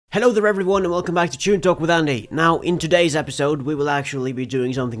Hello there everyone and welcome back to Tune Talk with Andy. Now in today's episode we will actually be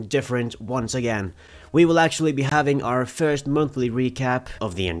doing something different once again. We will actually be having our first monthly recap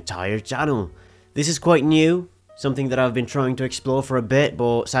of the entire channel. This is quite new, something that I've been trying to explore for a bit,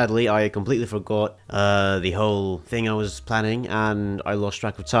 but sadly I completely forgot the whole thing I was planning and I lost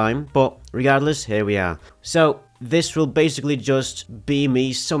track of time. But regardless, here we are. So this will basically just be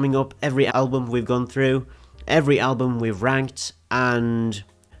me summing up every album we've gone through, every album we've ranked, and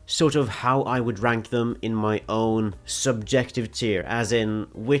sort of how I would rank them in my own subjective tier, as in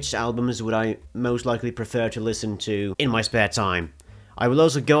which albums would I most likely prefer to listen to in my spare time. I will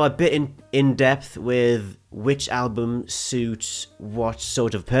also go a bit in depth with which album suits what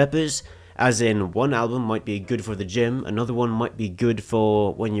sort of purpose, as in one album might be good for the gym, another one might be good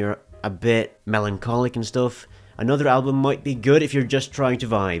for when you're a bit melancholic and stuff, another album might be good if you're just trying to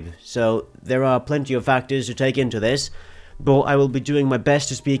vibe. So there are plenty of factors to take into this, but I will be doing my best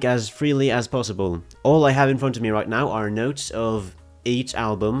to speak as freely as possible. All I have in front of me right now are notes of each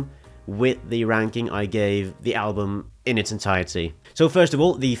album with the ranking I gave the album in its entirety. So first of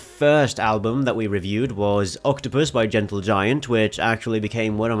all, the first album that we reviewed was Octopus by Gentle Giant, which actually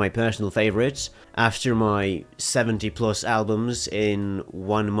became one of my personal favourites after my 70 plus albums in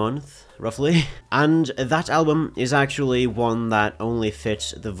 1 month, roughly. And that album is actually one that only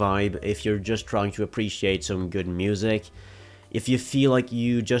fits the vibe if you're just trying to appreciate some good music. If you feel like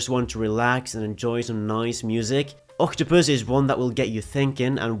you just want to relax and enjoy some nice music, Octopus is one that will get you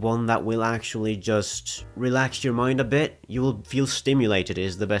thinking and one that will actually just relax your mind a bit. You will feel stimulated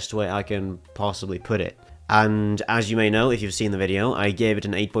is the best way I can possibly put it. And as you may know, if you've seen the video, I gave it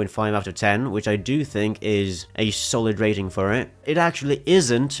an 8.5 out of 10, which I do think is a solid rating for it. It actually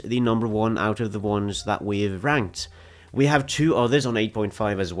isn't the number one out of the ones that we've ranked. We have 2 others on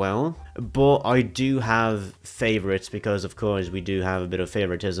 8.5 as well, but I do have favourites because of course we do have a bit of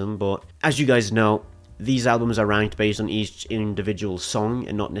favoritism, but as you guys know, these albums are ranked based on each individual song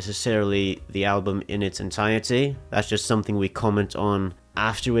and not necessarily the album in its entirety. That's just something we comment on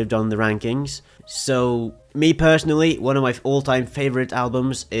after we've done the rankings. So, me personally, one of my all-time favourite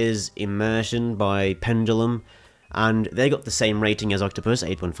albums is Immersion by Pendulum, and they got the same rating as Octopus,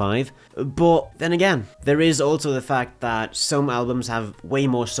 8.5. But then again, there is also the fact that some albums have way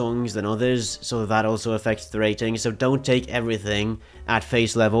more songs than others, so that also affects the rating. So don't take everything at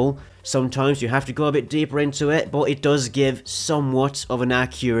face level. Sometimes you have to go a bit deeper into it, but it does give somewhat of an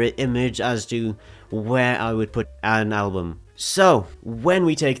accurate image as to where I would put an album. So, when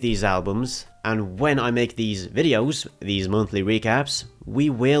we take these albums, and when I make these videos, these monthly recaps, we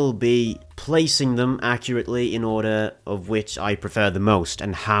will be placing them accurately in order of which I prefer the most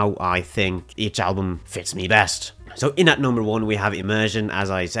and how I think each album fits me best. So in at number 1 we have Immersion, as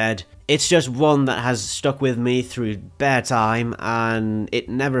I said. It's just one that has stuck with me through bare time and it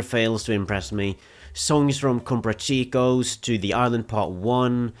never fails to impress me. Songs from Comprachicos to The Island Part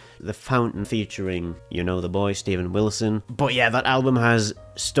 1, The Fountain featuring, you know the boy, Steven Wilson. But yeah, that album has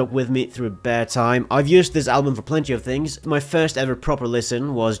stuck with me through bare time. I've used this album for plenty of things. My first ever proper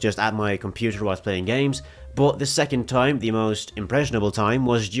listen was just at my computer whilst playing games, but the second time, the most impressionable time,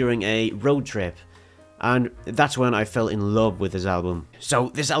 was during a road trip. And that's when I fell in love with this album. So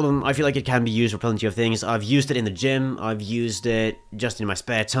this album, I feel like it can be used for plenty of things. I've used it in the gym, I've used it just in my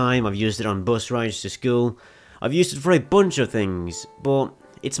spare time, I've used it on bus rides to school. I've used it for a bunch of things, but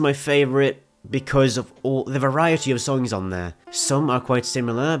it's my favourite because of all the variety of songs on there. Some are quite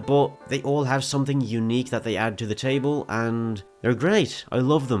similar, but they all have something unique that they add to the table, and they're great. I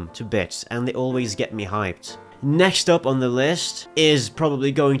love them to bits, and they always get me hyped. Next up on the list is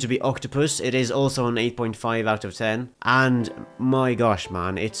probably going to be Octopus. It is also an 8.5 out of 10. And my gosh,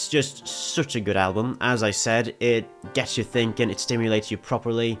 man, it's just such a good album. As I said, it gets you thinking, it stimulates you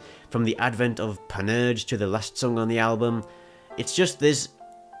properly. From the advent of Panurge to the last song on the album. It's just this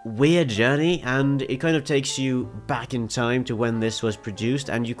weird journey, and it kind of takes you back in time to when this was produced,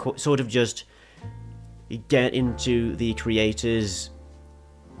 and you sort of just get into the creator's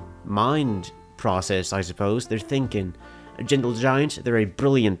mind process, I suppose. They're thinking. Gentle Giant, they're a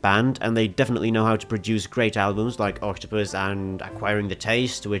brilliant band, and they definitely know how to produce great albums like Octopus and Acquiring the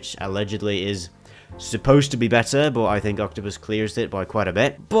Taste, which allegedly is supposed to be better, but I think Octopus clears it by quite a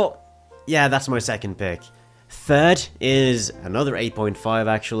bit. But yeah, that's my second pick. Third is another 8.5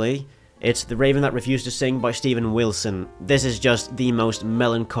 actually. It's The Raven That Refused to Sing by Steven Wilson. This is just the most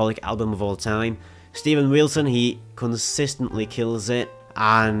melancholic album of all time. Steven Wilson, he consistently kills it,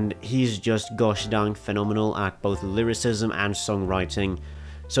 and he's just gosh dang phenomenal at both lyricism and songwriting.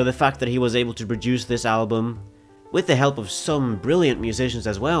 So the fact that he was able to produce this album with the help of some brilliant musicians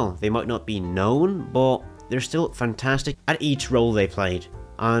as well. They might not be known, but they're still fantastic at each role they played.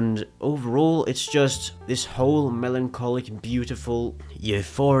 And overall, it's just this whole melancholic, beautiful,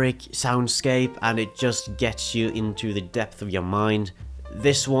 euphoric soundscape, and it just gets you into the depth of your mind.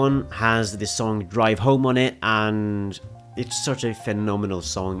 This one has the song Drive Home on it, and it's such a phenomenal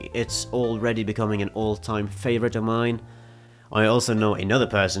song. It's already becoming an all-time favorite of mine. I also know another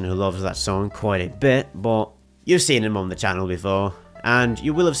person who loves that song quite a bit, but you've seen him on the channel before. And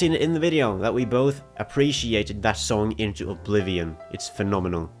you will have seen it in the video that we both appreciated that song into oblivion. It's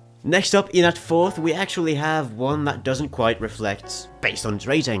phenomenal. Next up, in at 4th, we actually have one that doesn't quite reflect based on its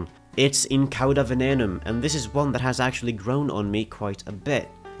rating. It's In Cauda Venenum, and this is one that has actually grown on me quite a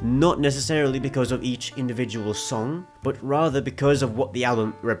bit. Not necessarily because of each individual song, but rather because of what the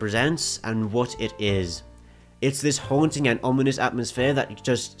album represents and what it is. It's this haunting and ominous atmosphere that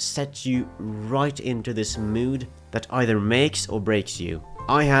just sets you right into this mood that either makes or breaks you.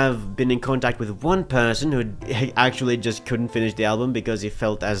 I have been in contact with one person who actually just couldn't finish the album because he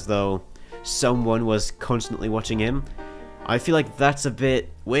felt as though someone was constantly watching him. I feel like that's a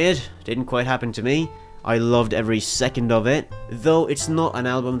bit weird. Didn't quite happen to me. I loved every second of it, though it's not an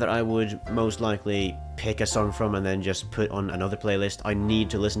album that I would most likely pick a song from and then just put on another playlist. I need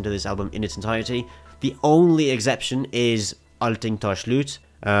to listen to this album in its entirety. The only exception is Allting tar slut.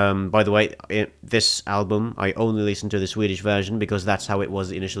 By the way, this album, I only listened to the Swedish version because that's how it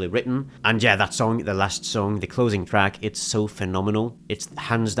was initially written. And yeah, that song, the last song, the closing track, it's so phenomenal. It's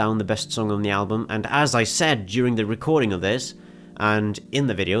hands down the best song on the album. And as I said during the recording of this, and in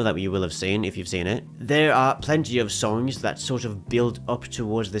the video that you will have seen if you've seen it, there are plenty of songs that sort of build up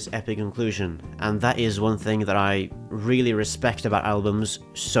towards this epic conclusion. And that is one thing that I really respect about albums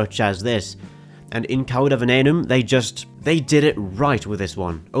such as this. And in Cauda Venenum, they did it right with this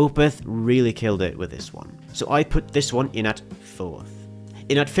one. Opeth really killed it with this one. So I put this one in at 4th.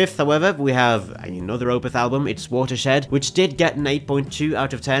 In at 5th, however, we have another Opeth album, it's Watershed, which did get an 8.2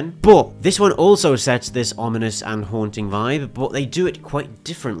 out of 10. But this one also sets this ominous and haunting vibe, but they do it quite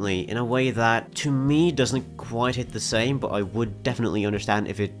differently in a way that, to me, doesn't quite hit the same, but I would definitely understand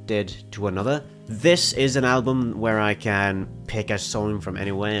if it did to another. This is an album where I can pick a song from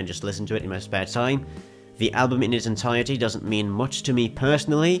anywhere and just listen to it in my spare time. The album in its entirety doesn't mean much to me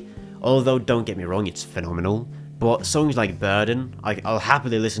personally, although don't get me wrong, it's phenomenal. But songs like Burden, I'll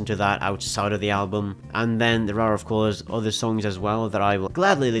happily listen to that outside of the album. And then there are of course other songs as well that I will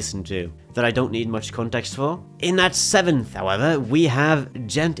gladly listen to, that I don't need much context for. In at 7th, however, we have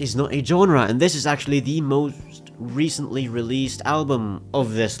Djent is not a genre, and this is actually the most recently released album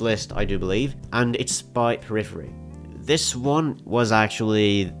of this list, I do believe, and it's by Periphery. This one was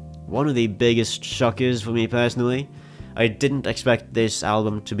actually one of the biggest shockers for me personally. I didn't expect this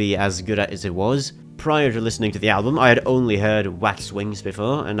album to be as good as it was. Prior to listening to the album, I had only heard Wax Wings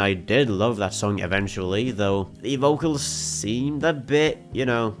before, and I did love that song eventually, though the vocals seemed a bit, you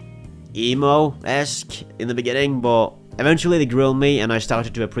know, emo-esque in the beginning, but eventually they grew on me and I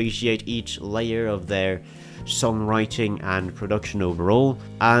started to appreciate each layer of their songwriting and production overall.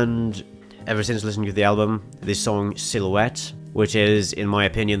 And ever since listening to the album, the song Silhouette, which is, in my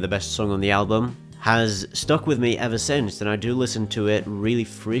opinion, the best song on the album, has stuck with me ever since, and I do listen to it really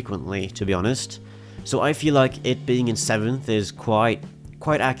frequently, to be honest. So I feel like it being in 7th is quite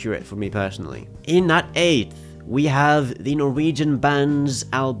accurate for me personally. In at 8th, we have the Norwegian band's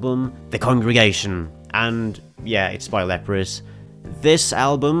album, The Congregation. And yeah, it's by Leprous. This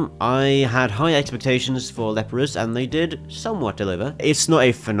album, I had high expectations for Leprous, and they did somewhat deliver. It's not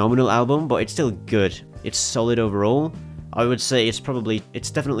a phenomenal album, but it's still good. It's solid overall. I would say it's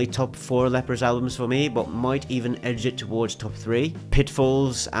definitely top 4 Leprous albums for me, but might even edge it towards top 3.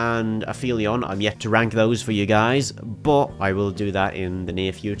 Pitfalls and Aphelion, I'm yet to rank those for you guys, but I will do that in the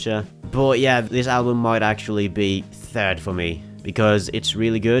near future. But yeah, this album might actually be 3rd for me, because it's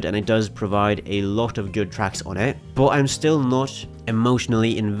really good and it does provide a lot of good tracks on it. But I'm still not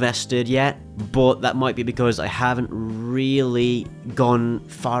emotionally invested yet, but that might be because I haven't really gone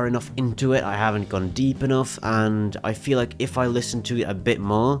far enough into it. I haven't gone deep enough, and I feel like if I listen to it a bit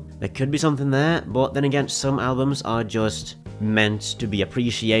more, there could be something there. But then again, some albums are just meant to be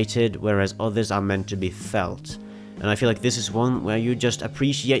appreciated, whereas others are meant to be felt. And I feel like this is one where you just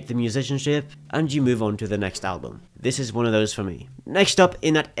appreciate the musicianship and you move on to the next album. This is one of those for me. Next up,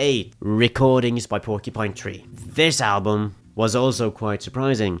 in at 8, Recordings by Porcupine Tree. This album was also quite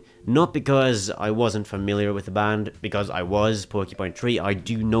surprising. Not because I wasn't familiar with the band, because I was. Porcupine Tree, I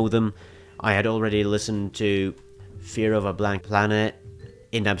do know them. I had already listened to Fear of a Blank Planet,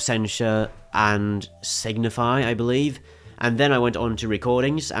 In Absentia, and Signify, I believe. And then I went on to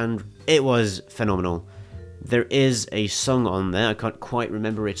Recordings, and it was phenomenal. There is a song on there, I can't quite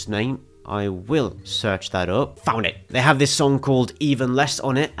remember its name, I will search that up. Found it. They have this song called Even Less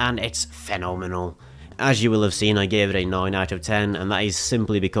on it, and it's phenomenal. As you will have seen, I gave it a 9 out of 10, and that is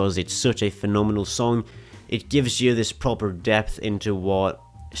simply because it's such a phenomenal song. It gives you this proper depth into what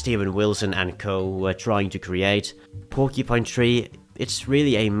Steven Wilson and co were trying to create. Porcupine Tree, it's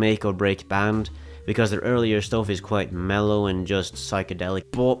really a make or break band, because their earlier stuff is quite mellow and just psychedelic,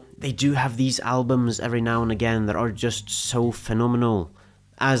 but they do have these albums every now and again that are just so phenomenal.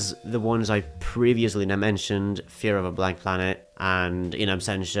 As the ones I previously mentioned, Fear of a Blank Planet and In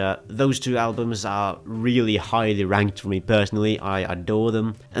Absentia, those two albums are really highly ranked for me personally. I adore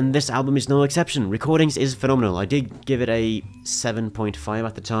them, and this album is no exception. Recordings is phenomenal. I did give it a 7.5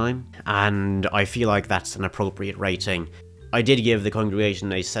 at the time, and I feel like that's an appropriate rating. I did give The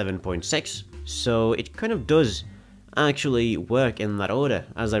Congregation a 7.6, so it kind of does actually work in that order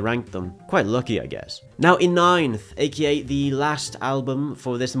as I ranked them. Quite lucky, I guess. Now in 9th, aka the last album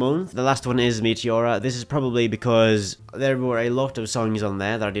for this month, the last one is Meteora. This is probably because there were a lot of songs on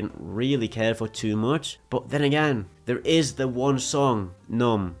there that I didn't really care for too much, but then again, there is the one song,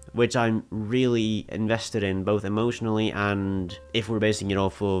 Numb, which I'm really invested in, both emotionally and if we're basing it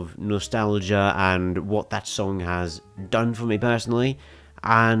off of nostalgia and what that song has done for me personally.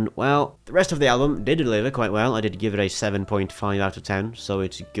 And, well, the rest of the album did deliver quite well. I did give it a 7.5 out of 10, so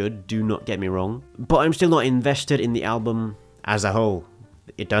it's good, do not get me wrong. But I'm still not invested in the album as a whole.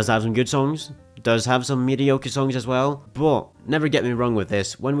 It does have some good songs, it does have some mediocre songs as well, but never get me wrong with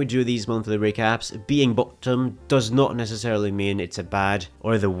this, when we do these monthly recaps, being bottom does not necessarily mean it's a bad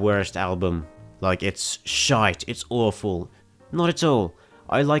or the worst album. Like, it's shite, it's awful. Not at all.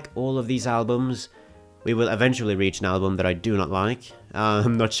 I like all of these albums. We will eventually reach an album that I do not like.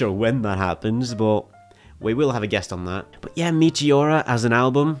 I'm not sure when that happens, but we will have a guest on that. But yeah, Meteora as an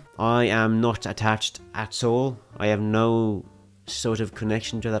album, I am not attached at all. I have no sort of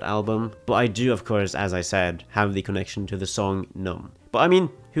connection to that album. But I do, of course, as I said, have the connection to the song Numb. But I mean,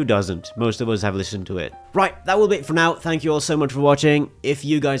 who doesn't? Most of us have listened to it. Right, that will be it for now. Thank you all so much for watching. If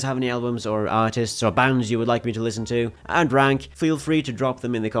you guys have any albums or artists or bands you would like me to listen to and rank, feel free to drop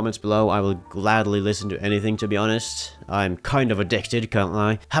them in the comments below. I will gladly listen to anything, to be honest. I'm kind of addicted, can't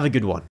lie. Have a good one.